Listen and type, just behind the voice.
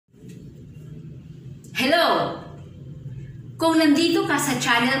Kung nandito ka sa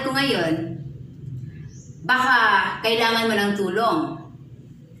channel ko ngayon, baka kailangan mo ng tulong.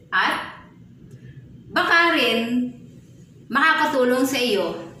 At baka rin makakatulong sa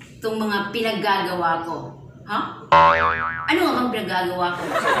iyo itong mga pinaggagawa ko. Ano nga bang pinaggagawa ko?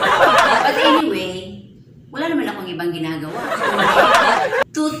 But anyway, wala naman akong ibang ginagawa.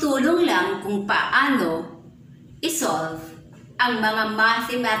 Tutulong lang kung paano isolve ang mga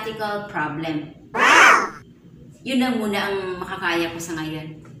mathematical problem. Yun na muna ang makakaya ko sa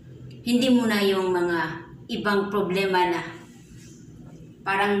ngayon. Hindi muna yung mga ibang problema na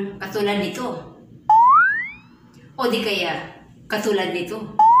parang katulad nito. O di kaya katulad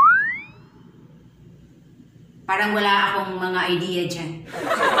nito. Parang wala akong mga idea dyan.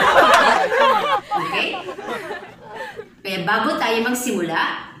 Okay? Kaya bago tayo magsimula,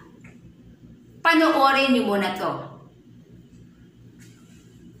 panoorin niyo muna to.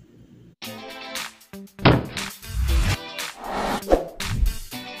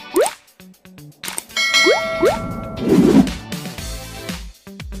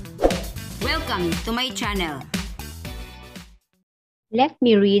 Welcome to my channel. Let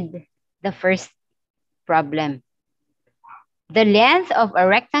me read the first problem. The length of a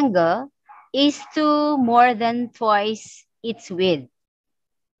rectangle is 2 more than twice its width.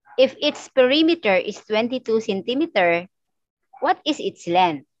 If its perimeter is 22 centimeter, what is its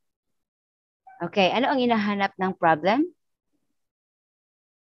length? Okay, ano ang hinahanap ng problem?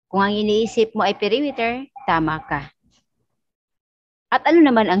 Kung ang iniisip mo ay perimeter, tama ka. At ano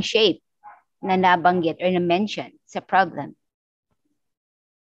naman ang shape na nabanggit or na-mention sa problem?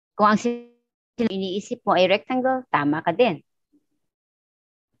 Kung ang iniisip mo ay rectangle, tama ka din.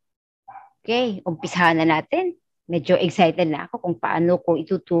 Okay, umpisahan na natin. Medyo excited na ako kung paano ko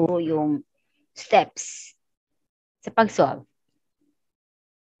ituturo yung steps sa pag-solve.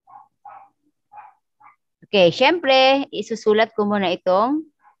 Okay, syempre, isusulat ko muna itong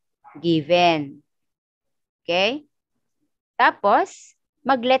given. Okay? Tapos,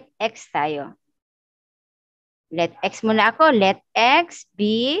 mag-let x tayo. Let x muna ako. Let x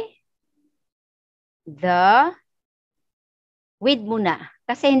be the width muna.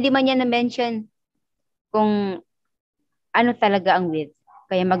 Kasi hindi man yan na-mention kung ano talaga ang width.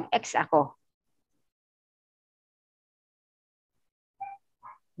 Kaya mag-x ako.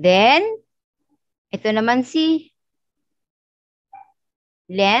 Then, ito naman si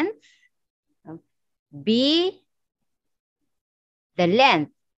length. Be the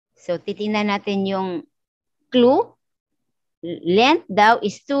length. So, titingnan natin yung clue. Length daw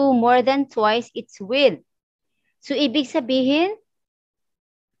is 2 more than twice its width. So, ibig sabihin,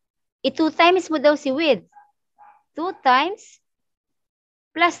 2 times mo daw si width. 2 times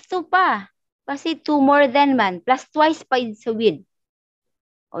plus 2 pa. Kasi 2 more than man. Plus twice pa yun sa width.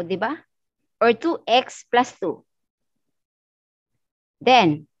 O, di ba? Or 2x plus 2.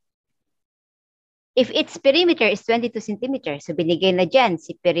 Then, if its perimeter is 22 cm, so binigay na dyan,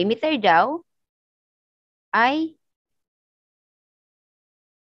 si perimeter daw ay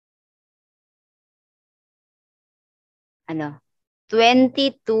ano?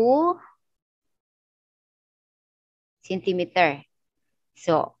 22 centimeter.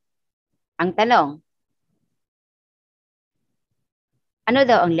 So, ang tanong, ano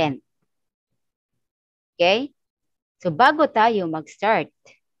daw ang length? Okay? So, bago tayo mag-start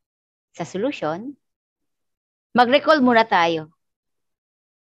sa solution, mag-recall muna tayo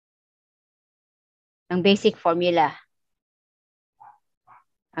ng basic formula.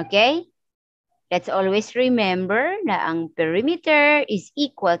 Okay? Let's always remember na ang perimeter is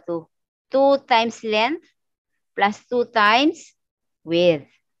equal to 2 times length plus 2 times width.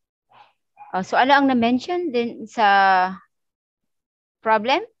 So, ano ang na-mention din sa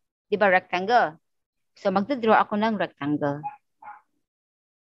problem? Di ba rectangle? So, magdodraw ako ng rectangle.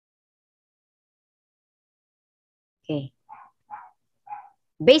 Okay.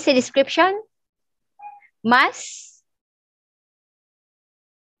 Base sa description, mass.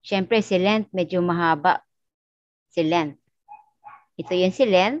 Siyempre, si length, medyo mahaba. Si length. Ito yun si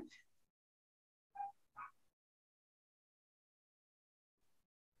length.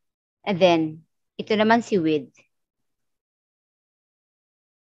 And then, ito naman si width.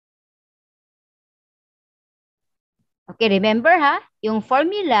 Okay, remember ha, yung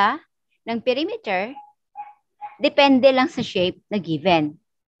formula ng perimeter, depende lang sa shape na given.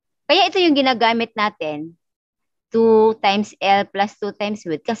 Kaya ito yung ginagamit natin, 2 times L plus 2 times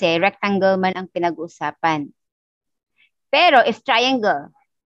width, kasi rectangle man ang pinag-uusapan. Pero if triangle,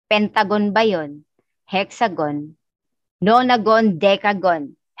 pentagon ba yun? Hexagon, nonagon,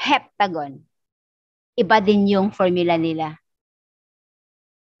 decagon, heptagon. Iba din yung formula nila.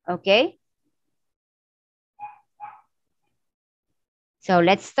 Okay? So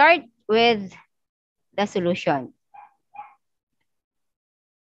let's start with the solution.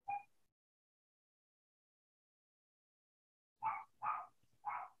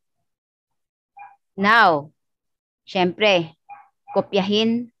 Now, syempre,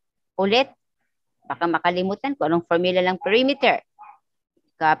 kopyahin ulit. Baka makalimutan ko anong formula ng perimeter.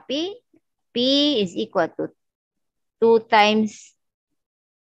 Copy. P is equal to 2 times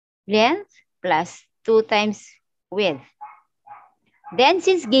length plus 2 times width. Then,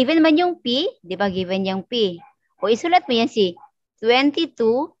 since given man yung P, di ba given yung P? O isulat mo yan si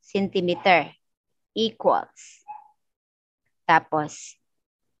 22 centimeter equals. Tapos,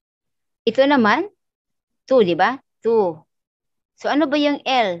 ito naman, 2, di ba? 2. So, ano ba yung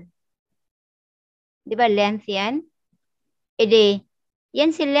L? Di ba length yan? E di,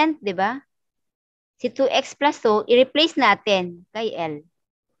 yan si length, di ba? Si 2x plus 2, i-replace natin kay L.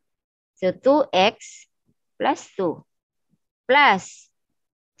 So, 2x plus 2 plus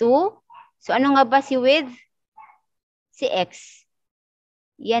 2. So, ano nga ba si width? Si x.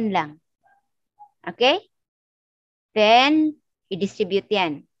 Yan lang. Okay? Then, i-distribute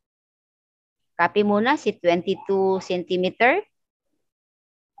yan. Copy muna si 22 centimeter.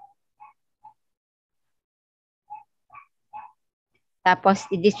 Tapos,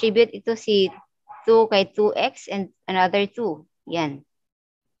 i-distribute ito si 2 kay 2x and another 2. Yan.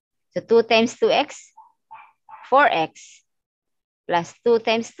 So, 2 times 2x, 4x. Plus 2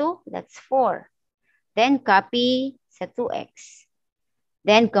 times 2, that's 4. Then, copy sa 2x.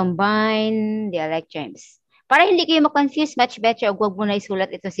 Then, combine the like terms. Para hindi kayo ma-confuse, much better, huwag mo na isulat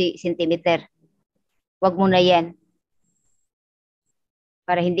ito si centimeter. Huwag mo na yan.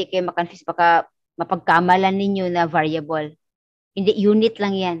 Para hindi kayo ma-confuse, baka mapagkamalan ninyo na variable. Hindi, unit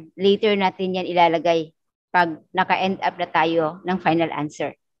lang yan. Later natin yan ilalagay pag naka-end up na tayo ng final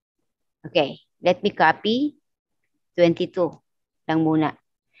answer. Okay, let me copy 22 lang muna.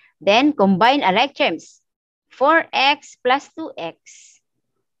 Then, combine alike terms. 4x plus 2x.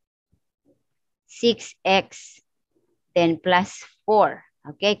 6x. Then, plus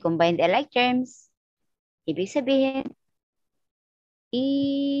 4. Okay, combine the alike terms. Ibig sabihin,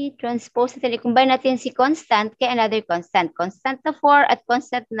 i-transpose natin, i-combine natin si constant kay another constant. Constant na 4 at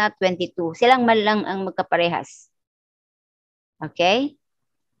constant na 22. Silang man lang ang magkaparehas. Okay?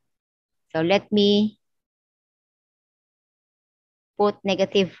 So, let me put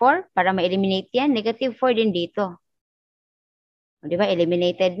negative 4 para ma-eliminate yan. Negative 4 din dito. O, di ba?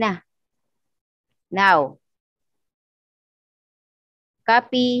 Eliminated na. Now,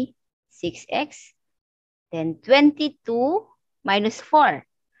 copy 6x. Then 22 minus 4.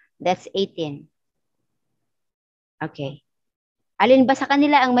 That's 18. Okay. Alin ba sa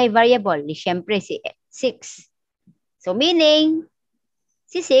kanila ang may variable? Siyempre, si 6. So, meaning,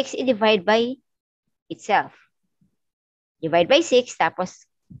 si 6 i-divide by itself. Divide by 6, tapos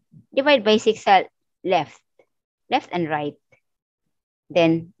divide by 6 sa left. Left and right.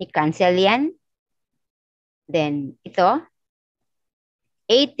 Then, i-cancel yan. Then, ito,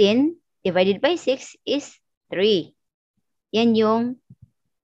 18 divided by 6 is 3. Yan yung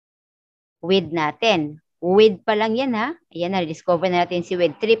width natin. Width pa lang yan, ha? Ayan na, discover na natin si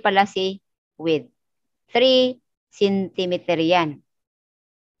width. 3 pala si width. 3 centimeter yan.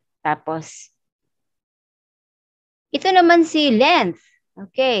 Tapos, ito naman si length.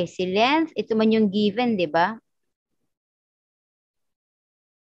 Okay, si length, ito man yung given, di ba?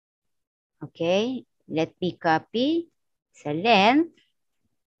 Okay, let me copy sa length.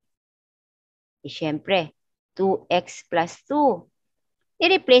 Siyempre, 2x plus 2.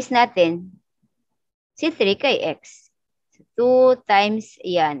 I-replace natin si 3 kay x. So, 2 times,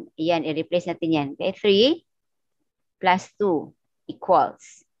 yan. Yan, i-replace natin yan. Kay 3 plus 2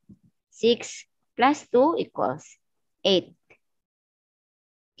 equals 6 plus 2 equals 8.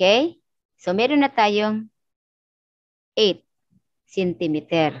 Okay? So, meron na tayong 8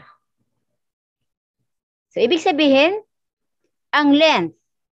 centimeter. So, ibig sabihin, ang length,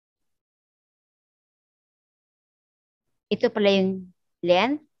 ito pala yung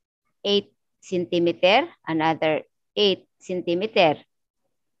length, 8 centimeter, another 8 centimeter.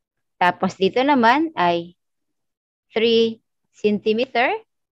 Tapos dito naman ay 3 centimeter,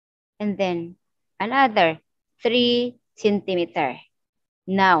 and then another 3 centimeter.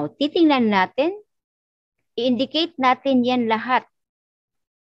 Now, titingnan natin, i-indicate natin yan lahat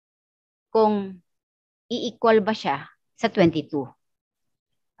kung i-equal ba siya sa 22.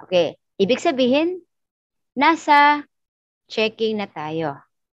 Okay, ibig sabihin, nasa checking na tayo.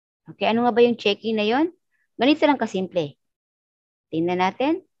 Okay, ano nga ba yung checking na yon? Ganito lang kasimple. Tingnan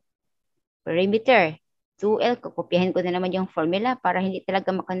natin. Perimeter. 2L, kukopiyahin ko na naman yung formula para hindi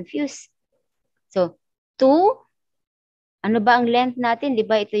talaga ma-confuse. So, 2 Ano ba ang length natin? Di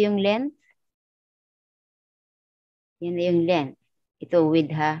ba ito yung length? Yan na yung length. Ito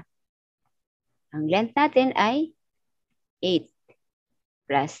width ha. Ang length natin ay 8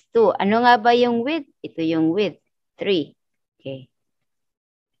 plus 2. Ano nga ba yung width? Ito yung width. 3. Okay.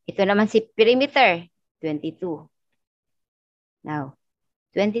 Ito naman si perimeter. 22. Now,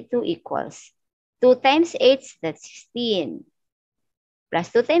 22 equals 2 times 8, that's 16. Plus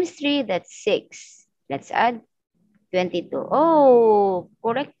 2 times 3, that's 6. Let's add 22. Oh,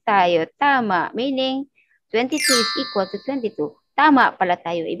 correct tayo. Tama. Meaning, 22 is equal to 22. Tama pala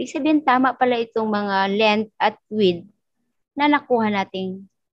tayo. Ibig sabihin, tama pala itong mga length at width na nakuha nating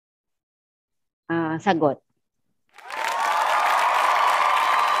sagot.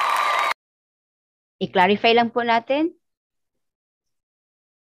 I-clarify lang po natin.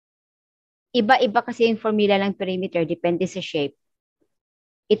 Iba-iba kasi yung formula ng perimeter, depende sa shape.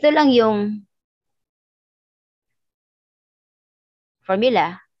 Ito lang yung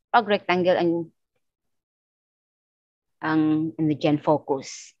formula pag rectangle ang ano dyan,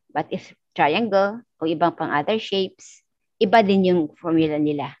 focus. But if triangle o ibang pang other shapes, iba din yung formula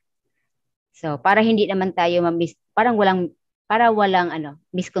nila. So, para hindi naman tayo para walang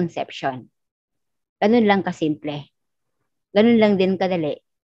misconception. Ganun lang kasimple. Ganun lang din kadali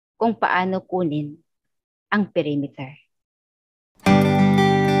kung paano kunin ang perimeter.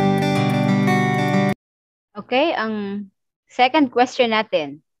 Okay, ang second question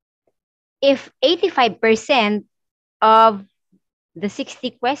natin. If 85% of the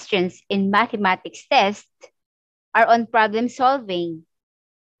 60 questions in mathematics test are on problem solving,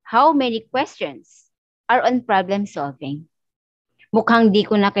 how many questions are on problem solving? Mukhang di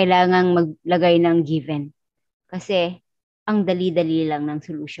ko na kailangang maglagay ng given. Kasi ang dali-dali lang ng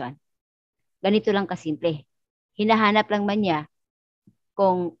solution. Ganito lang kasimple. Hinahanap lang man niya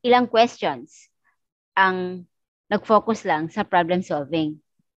kung ilang questions ang nag-focus lang sa problem solving.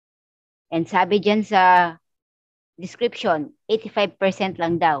 And sabi dyan sa description, 85%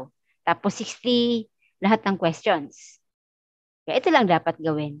 lang daw. Tapos 60 lahat ng questions. Kaya ito lang dapat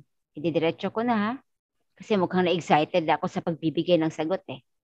gawin. Ididiretso ko na ha. Kasi mukhang na-excited ako sa pagbibigay ng sagot eh.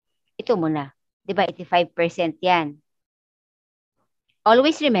 Ito muna. Diba 85% yan.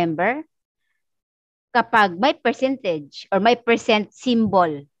 Always remember, kapag may percentage or may percent symbol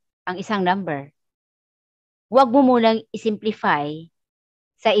ang isang number, huwag mo munang isimplify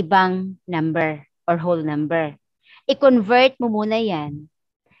sa ibang number or whole number. I-convert mo muna yan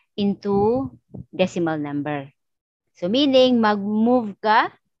into decimal number. So meaning, mag-move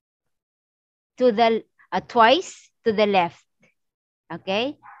ka to the twice to the left.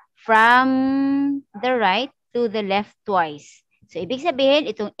 Okay? From the right to the left twice. So, ibig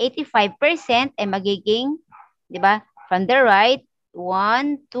sabihin, itong 85% ay magiging, di ba? From the right,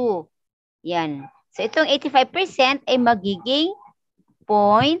 1, 2. Yan. So, itong 85% ay magiging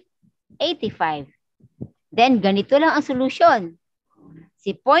 0.85. Then, ganito lang ang solution.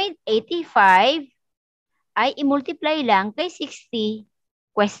 Si 0.85 ay i-multiply lang kay 60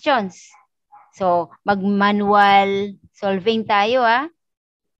 questions. So, mag-manual solving tayo, ha?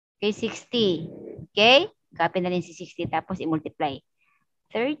 Kay 60. Okay? Copy na rin si 60 tapos i-multiply.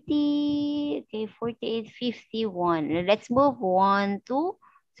 30, okay, 48, 51. Let's move 1,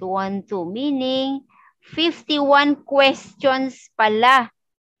 2. So 1, 2. Meaning, 51 questions pala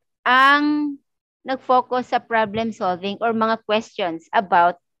ang nag-focus sa problem solving or mga questions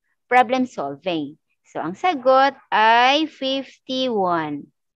about problem solving. So, ang sagot ay 51.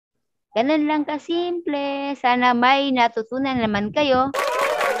 Ganun lang kasimple. Sana may natutunan naman kayo